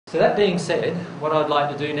So that being said, what I'd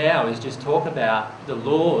like to do now is just talk about the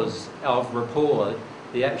laws of rapport,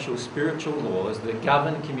 the actual spiritual laws that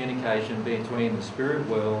govern communication between the spirit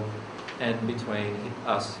world and between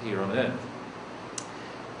us here on earth.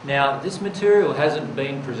 Now, this material hasn't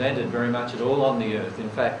been presented very much at all on the earth. In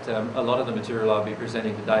fact, a lot of the material I'll be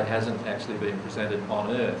presenting today hasn't actually been presented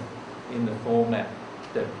on earth in the format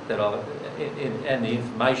and the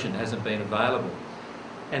information hasn't been available.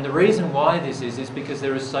 And the reason why this is because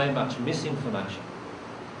there is so much misinformation.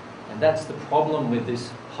 And that's the problem with this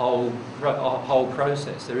whole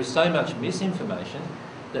process. There is so much misinformation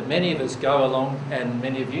that many of us go along, and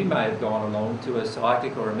many of you may have gone along to a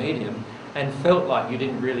psychic or a medium and felt like you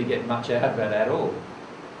didn't really get much out of it at all.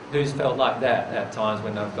 Who's felt like that at times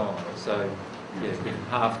when they've gone? So, yeah,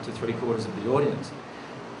 half to 3/4 of the audience.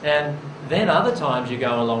 And then other times you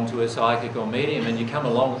go along to a psychic or medium and you come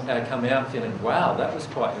out feeling, wow, that was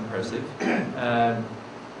quite impressive.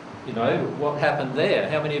 You know, what happened there?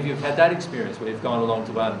 How many of you have had that experience where you've gone along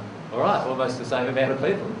to one? All right, almost the same amount of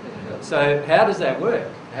people. So how does that work?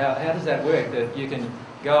 How does that work, that you can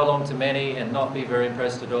go along to many and not be very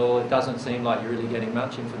impressed at all? It doesn't seem like you're really getting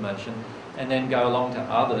much information, and then go along to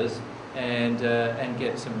others and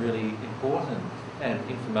get some really important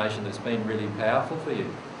information that's been really powerful for you.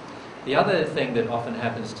 The other thing that often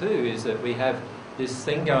happens too is that we have this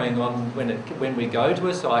thing going on when we go to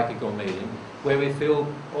a psychic or medium, where we feel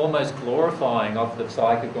almost glorifying of the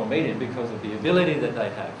psychic or medium because of the ability that they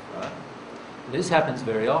have. Right? This happens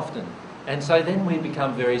very often. And so then we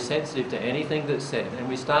become very sensitive to anything that's said, and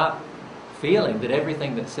we start feeling that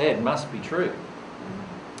everything that's said must be true.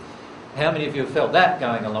 How many of you have felt that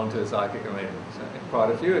going along to a psychic or medium? So, quite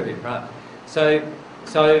a few of you, right? So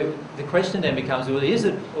the question then becomes, well, is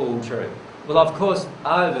it all true? Well, of course,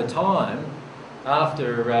 over time,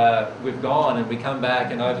 after we've gone and we come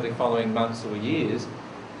back and over the following months or years,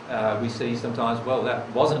 we see sometimes, well,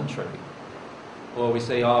 that wasn't true. Or we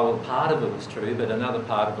see, oh, well, part of it was true, but another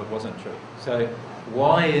part of it wasn't true. So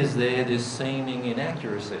why is there this seeming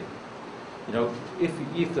inaccuracy? You know,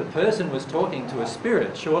 if the person was talking to a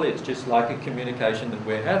spirit, surely it's just like a communication that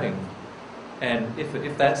we're having. And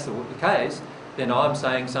if that's the case, then I'm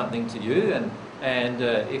saying something to you, and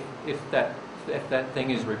if that thing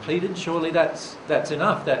is repeated, surely that's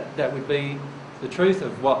enough. That would be the truth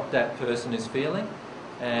of what that person is feeling.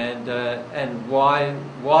 And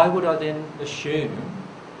why would I then assume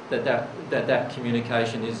that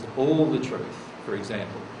communication is all the truth, for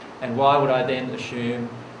example? And why would I then assume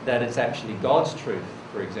that it's actually God's truth,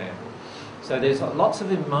 for example? So there's lots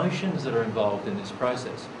of emotions that are involved in this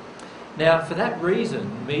process. Now, for that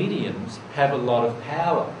reason, mediums have a lot of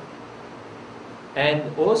power. And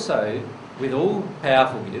also, with all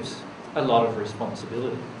powerful gifts, a lot of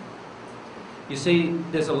responsibility. You see,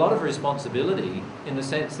 there's a lot of responsibility in the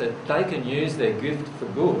sense that they can use their gift for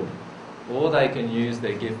good, or they can use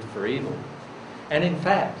their gift for evil. And in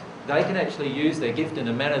fact, they can actually use their gift in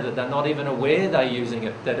a manner that they're not even aware they're using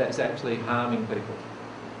it, that it's actually harming people.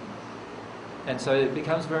 And so it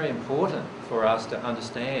becomes very important for us to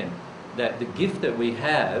understand that the gift that we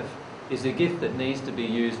have is a gift that needs to be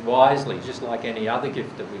used wisely, just like any other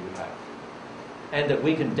gift that we would have. And that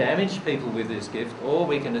we can damage people with this gift, or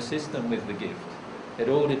we can assist them with the gift. It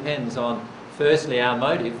all depends on, firstly, our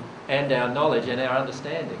motive and our knowledge and our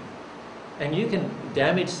understanding. And you can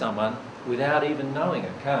damage someone without even knowing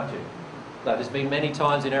it, can't you? Like, there's been many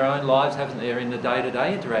times in our own lives, haven't there, in the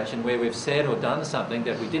day-to-day interaction where we've said or done something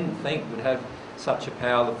that we didn't think would have such a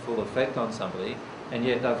powerful effect on somebody, and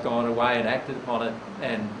yet they've gone away and acted upon it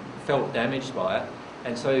and felt damaged by it.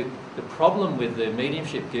 And so the problem with the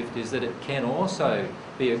mediumship gift is that it can also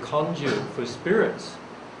be a conduit for spirits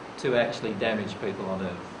to actually damage people on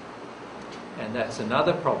earth. And that's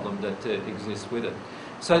another problem that exists with it.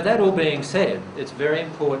 So that all being said, it's very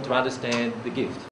important to understand the gift.